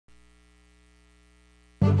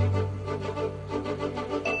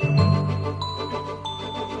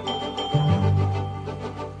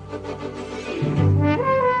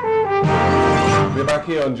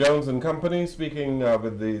Keon Jones and Company, speaking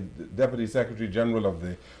with the Deputy Secretary General of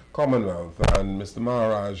the Commonwealth. And Mr.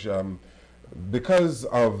 Maharaj, because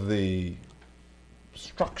of the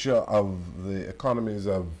structure of the economies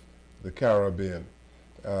of the Caribbean,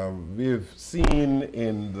 we've seen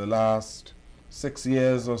in the last 6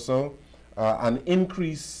 years or so an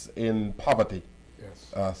increase in poverty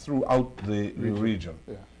throughout the region.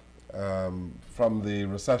 From the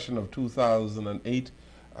recession of 2008,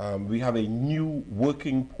 we have a new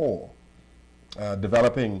working poor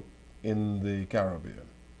developing in the Caribbean.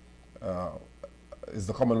 Is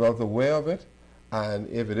the Commonwealth aware of it? And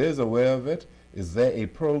if it is aware of it, is there a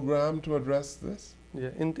program to address this?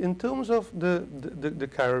 Yeah, in terms of the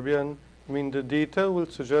Caribbean, I mean, the data will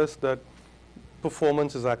suggest that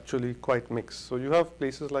performance is actually quite mixed. So you have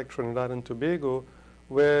places like Trinidad and Tobago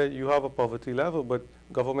where you have a poverty level, but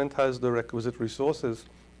government has the requisite resources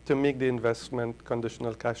to make the investment,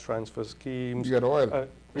 conditional cash transfer schemes. You got oil.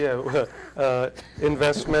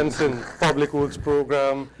 Investments in public works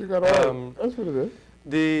program. You got oil. That's what it is.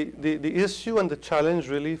 The issue and the challenge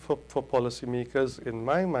really for policymakers, in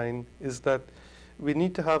my mind, is that we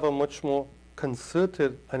need to have a much more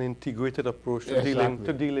concerted and integrated approach to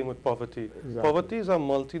dealing with poverty. Exactly. Poverty is a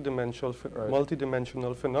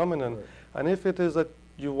multidimensional phenomenon, and if it is that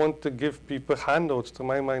you want to give people handouts, to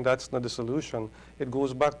my mind, that's not the solution. It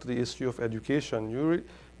goes back to the issue of education.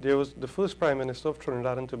 There was the first Prime Minister of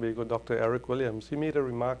Trinidad and Tobago, Dr. Eric Williams. He made a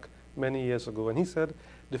remark many years ago, and he said,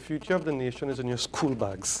 the future of the nation is in your school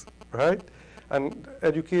bags, right? And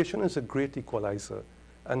education is a great equalizer.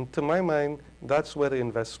 And to my mind, that's where the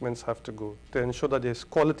investments have to go, to ensure that there's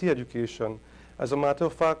quality education. As a matter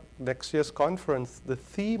of fact, next year's conference, the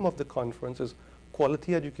theme of the conference is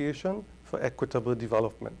quality education for equitable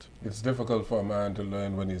development. It's difficult for a man to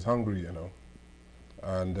learn when he's hungry, you know.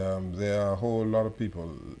 And there are a whole lot of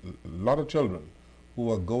people, a lot of children, who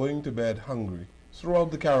are going to bed hungry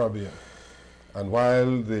throughout the Caribbean. And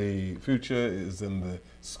while the future is in the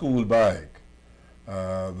school bag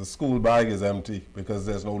is empty because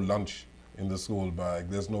there's no lunch in the school bag.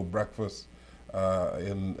 There's no breakfast,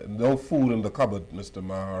 no food in the cupboard, Mr.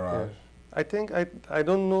 Maharaj. Yeah. I think I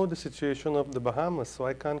don't know the situation of the Bahamas, so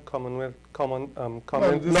I can't comment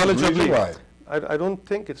knowledgeably. I don't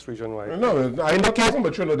think it's region-wide. No, I'm not talking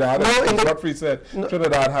about Trinidad. No, Godfrey said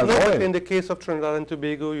Trinidad has oil. In the case of Trinidad and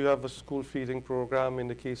Tobago, you have a school feeding program. In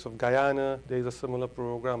the case of Guyana, there is a similar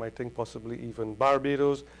program, I think possibly even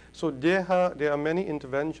Barbados. So there are many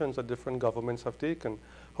interventions that different governments have taken.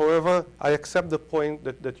 However, I accept the point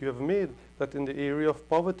that you have made, that in the area of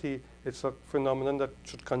poverty, it's a phenomenon that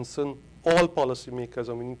should concern all policymakers,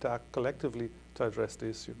 and we need to act collectively to address the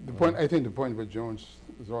issue. I think the point that Jones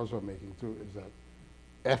is also making too is that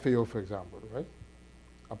FAO, for example, right?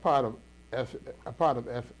 A part of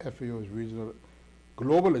FAO's regional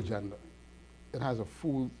global agenda, it has a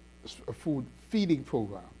food feeding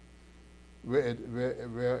program where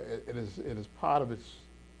it is part of its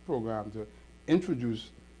program to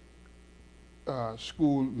introduce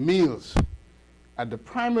school meals at the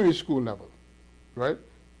primary school level, right?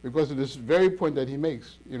 Because of this very point that he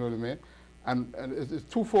makes, you know what I mean? And it's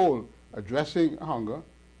twofold, addressing hunger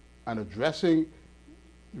and addressing,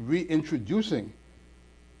 reintroducing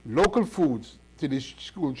local foods to these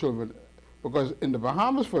school children. Because in the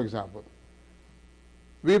Bahamas, for example,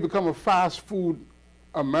 we become a fast food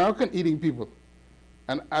American eating people.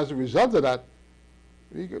 And as a result of that,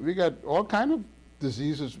 we got all kinds of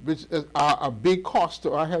diseases which are a big cost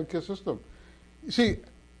to our healthcare system. You see,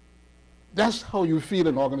 that's how you feel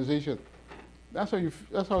an organization. That's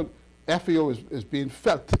how FAO is being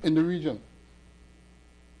felt in the region,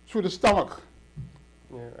 through the stomach.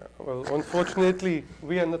 Yeah, well, unfortunately,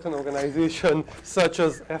 we are not an organization such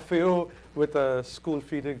as FAO with a school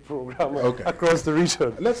feeding program across the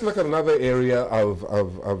region. Let's look at another area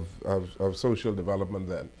of social development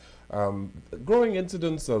then. Growing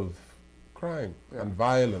incidence of crime and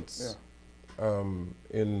violence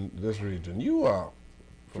in this region. You are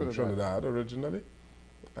from Trinidad originally,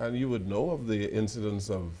 and you would know of the incidence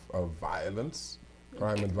of violence,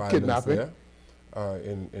 crime and violence kidnapping there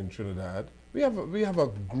in Trinidad. We have a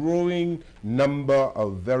growing number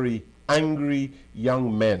of very angry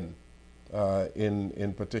young men,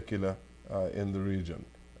 in particular in the region.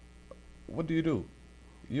 What do you do?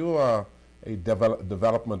 You are a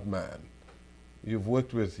development man. You've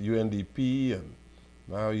worked with UNDP, and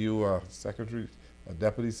now you are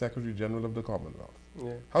Deputy Secretary General of the Commonwealth.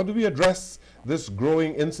 Yeah. How do we address this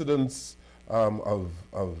growing incidence of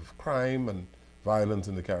crime and violence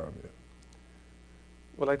in the Caribbean?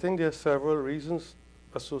 Well, I think there are several reasons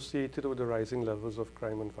associated with the rising levels of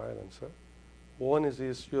crime and violence. One is the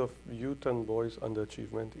issue of youth and boys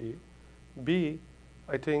underachievement, A. B,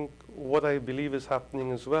 I think what I believe is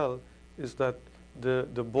happening as well is that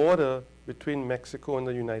the border between Mexico and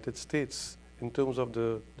the United States in terms of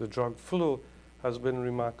the drug flow has been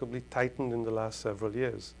remarkably tightened in the last several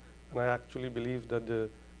years. And I actually believe that the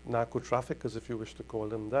narco-traffickers, if you wish to call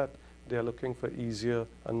them that, they are looking for easier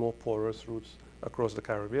and more porous routes across the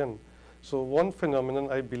Caribbean. So one phenomenon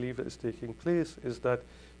I believe that is taking place is that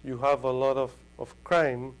you have a lot of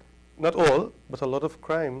crime, not all, but a lot of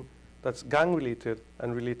crime that's gang-related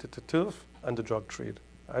and related to turf and the drug trade.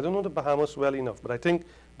 I don't know the Bahamas well enough, but I think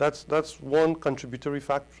that's one contributory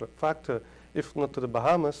factor, if not to the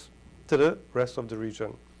Bahamas, to the rest of the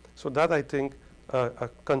region. So that I think a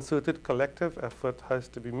concerted collective effort has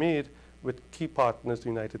to be made with key partners, the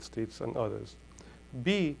United States and others.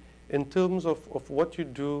 B, in terms of what you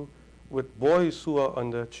do with boys who are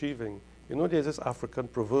underachieving, you know, there's this African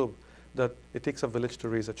proverb that it takes a village to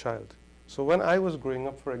raise a child. So when I was growing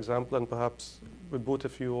up, for example, and perhaps with both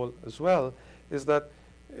of you all as well, is that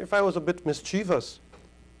if I was a bit mischievous,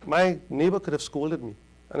 my neighbor could have scolded me.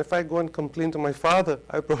 And if I go and complain to my father,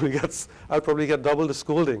 I'll probably get double the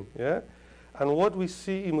scolding. Yeah? And what we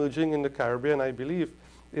see emerging in the Caribbean, I believe,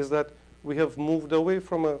 is that we have moved away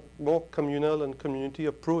from a more communal and community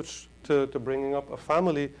approach to bringing up a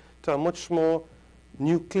family to a much more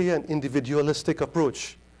nuclear and individualistic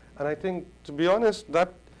approach. And I think, to be honest,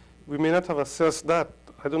 that we may not have assessed that.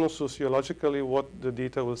 I don't know sociologically what the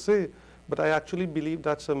data will say, but I actually believe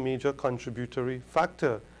that's a major contributory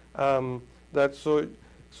factor. So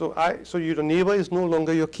your neighbor is no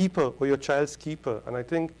longer your keeper or your child's keeper, and I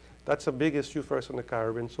think that's a big issue for us in the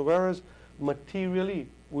Caribbean. So whereas materially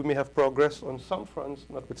we may have progress on some fronts,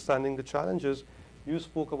 notwithstanding the challenges, you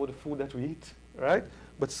spoke about the food that we eat, right?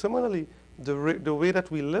 But similarly, the way that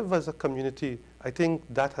we live as a community, I think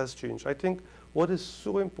that has changed. I think what is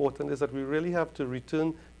so important is that we really have to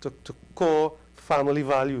return to core family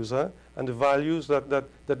values, and the values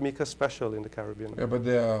that make us special in the Caribbean. Yeah, but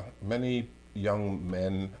there are many young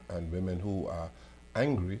men and women who are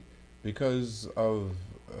angry because of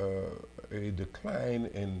a decline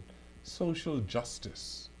in social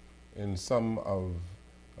justice in some of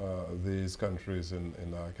these countries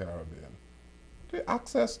in our Caribbean. The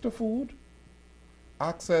access to food,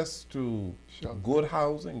 access to good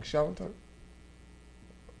housing, shelter,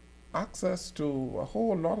 access to a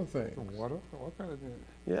whole lot of things. Water? What kind of thing?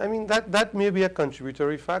 Yeah, I mean, that may be a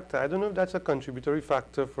contributory factor. I don't know if that's a contributory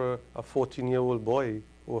factor for a 14-year-old boy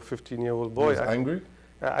or a 15-year-old boy. Who's angry?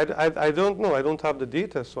 I don't know. I don't have the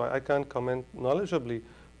data, so I can't comment knowledgeably.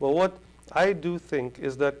 But what I do think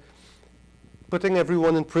is that putting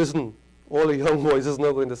everyone in prison, all the young boys, is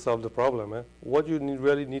not going to solve the problem. What you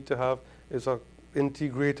really need to have is an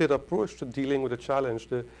integrated approach to dealing with the challenge.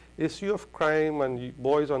 The issue of crime and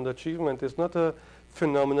boys underachievement is not a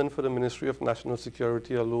phenomenon for the Ministry of National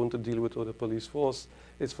Security alone to deal with, or the police force.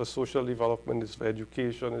 It's for social development, it's for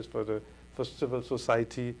education, it's for civil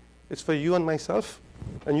society. It's for you and myself.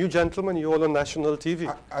 And you gentlemen, you're all on national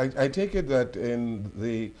TV. I take it that in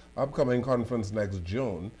the upcoming conference next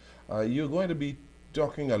June, you're going to be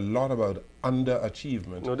talking a lot about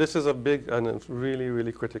underachievement. No, this is a big and a really,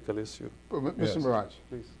 really critical issue. But, Mr. Yes. Maharaj,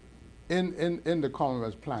 Please. in the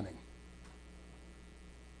Commonwealth planning,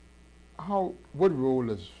 what role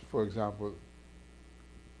is, for example,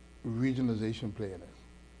 regionalization play in it?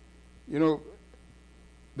 You know,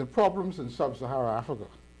 the problems in sub-Saharan Africa,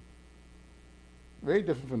 very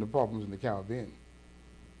different from the problems in the Caribbean.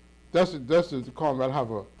 Does the Commonwealth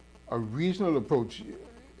have a regional approach?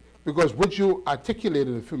 Because what you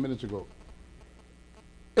articulated a few minutes ago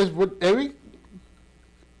is what every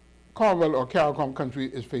Commonwealth or CARICOM country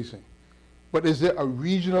is facing. But is there a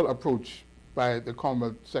regional approach by the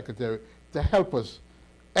Commonwealth Secretary to help us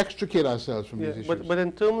extricate ourselves from these issues? But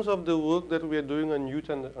in terms of the work that we are doing on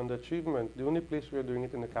youth and achievement, the only place we are doing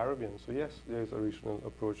it in the Caribbean. So yes, there is a regional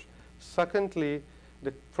approach. Secondly,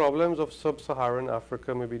 the problems of sub-Saharan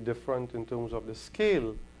Africa may be different in terms of the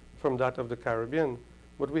scale from that of the Caribbean,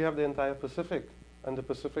 but we have the entire Pacific, and the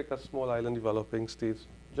Pacific has small island developing states,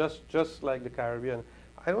 just like the Caribbean.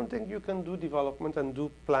 I don't think you can do development and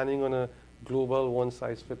do planning on a global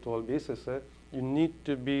one-size-fits-all basis. You need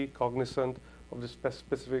to be cognizant of the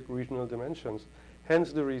specific regional dimensions.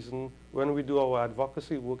 Hence the reason when we do our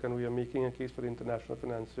advocacy work and we are making a case for the international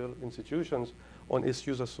financial institutions on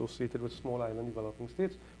issues associated with small island developing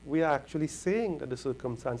states, we are actually saying that the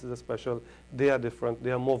circumstances are special, they are different,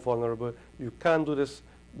 they are more vulnerable. You can't do this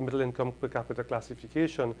middle income per capita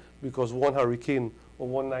classification because one hurricane or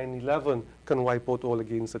one 9/11 can wipe out all the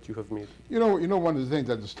gains that you have made. You know one of the things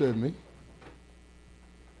that disturbed me?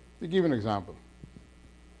 To give an example,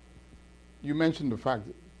 you mentioned the fact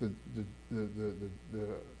that the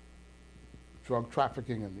drug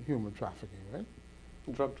trafficking and human trafficking, right?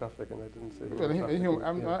 Drug trafficking, I didn't say. Well, human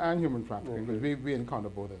trafficking, yeah. and human trafficking, Yeah, because yeah. we encounter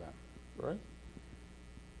both of them, right?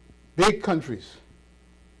 Big countries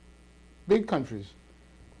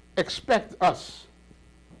expect us,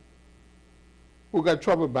 who got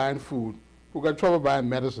trouble buying food, who got trouble buying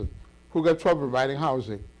medicine, who got trouble providing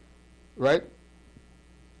housing, right,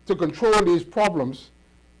 to control these problems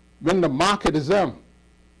when the market is them.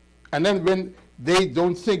 And then when they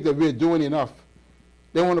don't think that we're doing enough,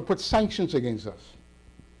 they want to put sanctions against us.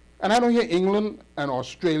 And I don't hear England and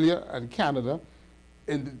Australia and Canada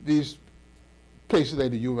in these places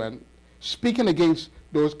like the UN speaking against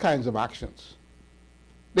those kinds of actions.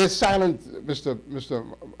 They're silent, Mr.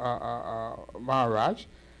 Maharaj.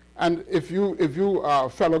 And if you are a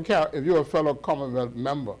fellow Commonwealth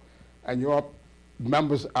member, and your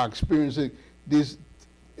members are experiencing these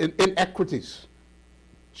inequities,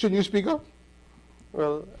 shouldn't you speak up?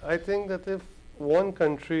 Well, I think that if one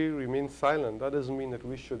country remains silent, that doesn't mean that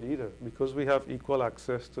we should either, because we have equal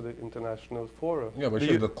access to the international fora. Yeah, but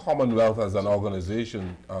should the Commonwealth as an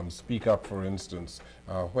organization speak up, for instance,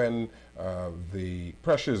 when the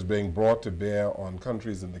pressure is being brought to bear on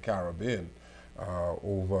countries in the Caribbean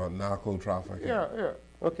over narco trafficking? Yeah.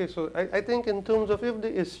 Okay, so I think in terms of if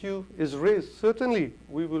the issue is raised, certainly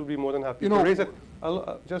we will be more than happy You to know, raise it.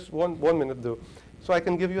 Just one minute though. So I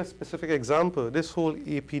can give you a specific example. This whole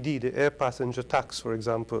APD, the air passenger tax, for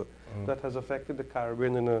example, that has affected the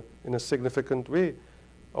Caribbean in a significant way.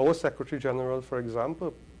 Our Secretary General, for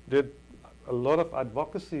example, did a lot of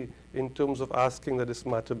advocacy in terms of asking that this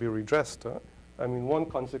matter be redressed. I mean, one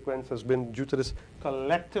consequence has been due to this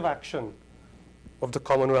collective action of the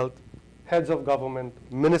Commonwealth, heads of government,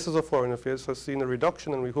 ministers of foreign affairs has seen a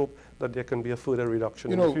reduction, and we hope that there can be a further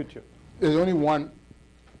reduction in the future. There's only one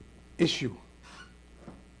issue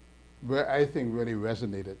where I think really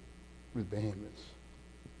resonated with Bahamians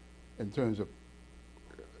in terms of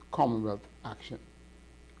Commonwealth action.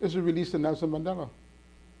 It's the release of Nelson Mandela.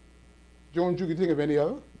 Jones, you can think of any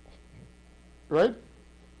other, right?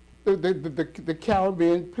 The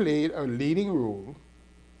Caribbean played a leading role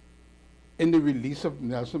in the release of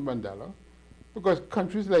Nelson Mandela, because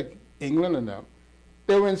countries like England and them,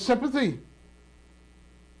 they were in sympathy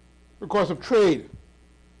because of trade.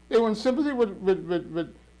 They were in sympathy with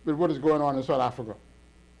what is going on in South Africa.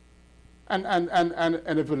 And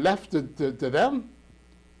if it left to them,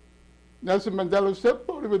 Nelson Mandela still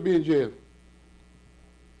probably would be in jail.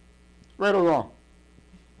 Right or wrong?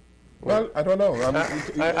 Well, I don't know.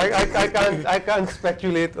 I can't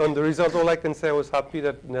speculate on the result. All I can say, I was happy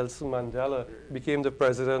that Nelson Mandela became the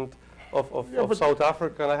president of South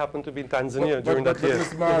Africa, and I happened to be in Tanzania during that year.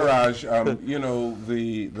 Mr. Maharaj, you know,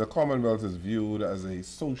 the Commonwealth is viewed as a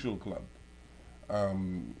social club.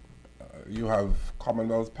 You have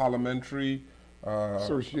Commonwealth Parliamentary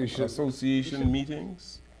Association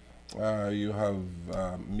meetings. You have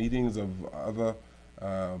meetings of other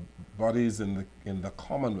bodies in the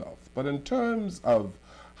Commonwealth. But in terms of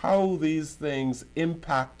how these things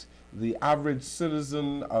impact the average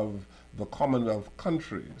citizen of the Commonwealth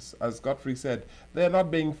countries, as Godfrey said, they're not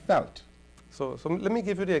being felt. So let me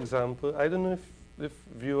give you the example. I don't know if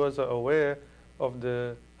viewers are aware of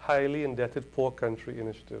the Highly Indebted Poor Country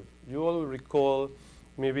Initiative. You all recall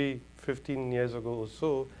maybe 15 years ago or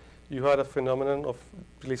so, you had a phenomenon of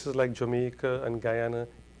places like Jamaica and Guyana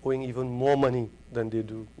owing even more money than they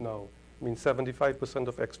do now. I mean, 75%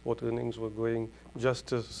 of export earnings were going just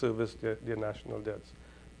to service their national debts.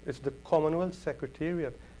 It's the Commonwealth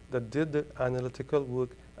Secretariat that did the analytical work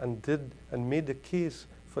and made the case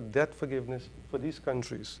for debt forgiveness for these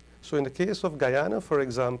countries. So in the case of Guyana, for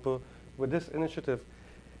example, with this initiative,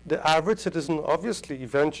 the average citizen obviously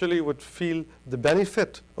eventually would feel the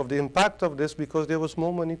benefit of the impact of this, because there was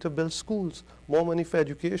more money to build schools, more money for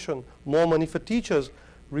education, more money for teachers.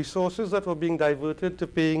 Resources that were being diverted to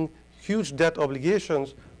paying huge debt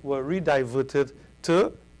obligations were rediverted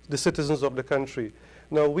to the citizens of the country.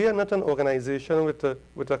 Now, we are not an organization with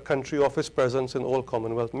a country office presence in all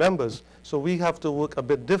Commonwealth members, so we have to work a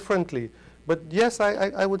bit differently. But yes,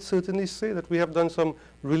 I would certainly say that we have done some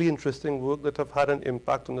really interesting work that have had an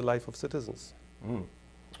impact on the life of citizens.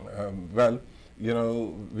 Well, you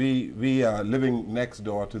know, we are living next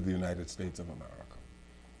door to the United States of America.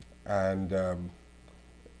 And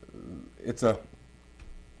it's the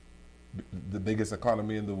biggest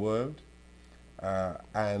economy in the world.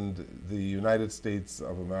 And the United States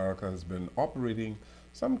of America has been operating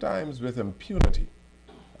sometimes with impunity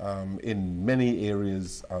in many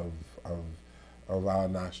areas of our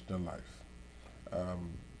national life.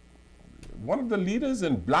 one of the leaders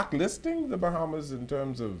in blacklisting the Bahamas in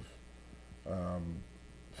terms of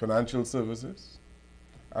financial services,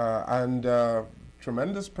 and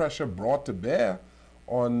tremendous pressure brought to bear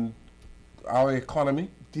on our economy.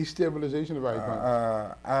 Destabilization of our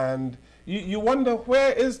economy. And you wonder,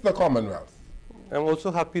 where is the Commonwealth? I'm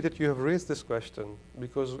also happy that you have raised this question,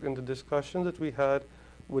 because in the discussion that we had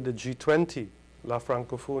with the G20, La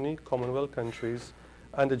Francophonie, Commonwealth countries,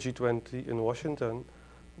 and the G20 in Washington,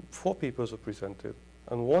 4 papers were presented,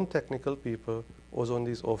 and 1 technical paper was on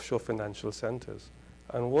these offshore financial centers.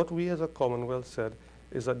 And what we as a Commonwealth said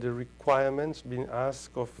is that the requirements being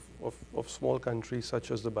asked of small countries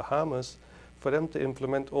such as the Bahamas, for them to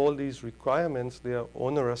implement all these requirements, they are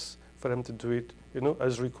onerous for them to do it,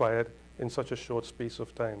 as required in such a short space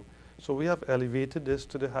of time. So we have elevated this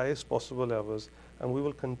to the highest possible levels, and we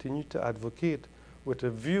will continue to advocate with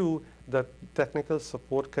a view that technical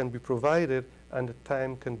support can be provided and the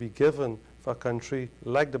time can be given for a country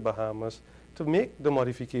like the Bahamas to make the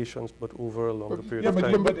modifications, but over a longer period of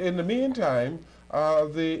time. But in the meantime,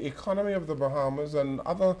 the economy of the Bahamas and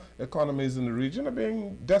other economies in the region are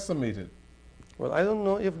being decimated. Well, I don't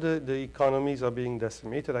know if the economies are being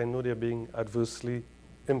decimated. I know they're being adversely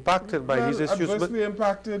impacted by these issues. Adversely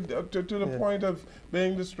impacted to the point of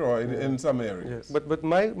being destroyed in some areas. Yeah. But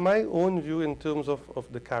my own view in terms of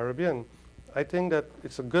the Caribbean, I think that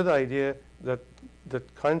it's a good idea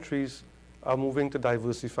that countries are moving to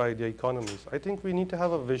diversify their economies. I think we need to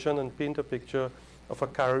have a vision and paint a picture of a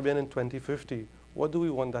Caribbean in 2050. What do we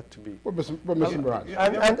want that to be? But Mr. Maharaj.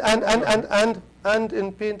 And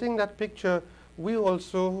in painting that picture, we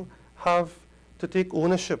also have to take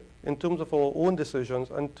ownership in terms of our own decisions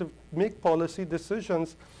and to make policy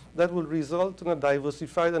decisions that will result in a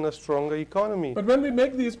diversified and a stronger economy. But when we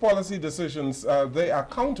make these policy decisions, they are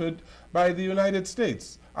countered by the United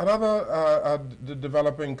States and other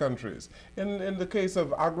developing countries. In the case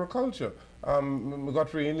of agriculture,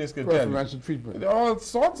 Godfrey Innes could tell Preferential treatment. all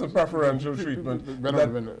sorts of preferential treatment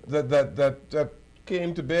that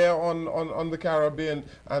came to bear on the Caribbean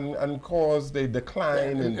and caused a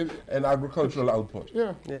decline in agricultural output.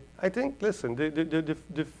 Yeah. Yeah. I think, listen,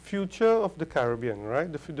 the future of the Caribbean, right?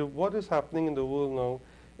 What is happening in the world now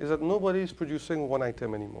is that nobody is producing one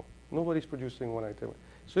item anymore. Nobody's producing one item.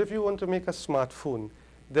 So if you want to make a smartphone,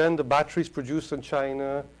 then the battery is produced in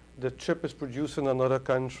China, the chip is produced in another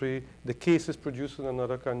country, the case is produced in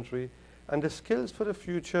another country, and the skills for the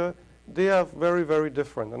future, they are very, very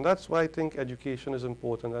different. And that's why I think education is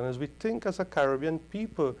important. And as we think as a Caribbean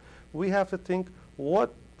people, we have to think,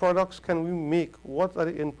 what products can we make? What are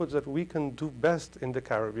the inputs that we can do best in the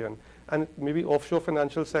Caribbean? And maybe offshore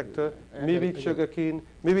financial sector, maybe it's sugarcane,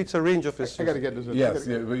 maybe it's a range of issues. I got to get this. Yes,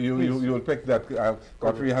 you'll pick that.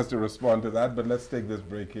 Godfrey has to respond to that, but let's take this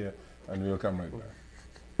break here and we'll come right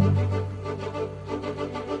back.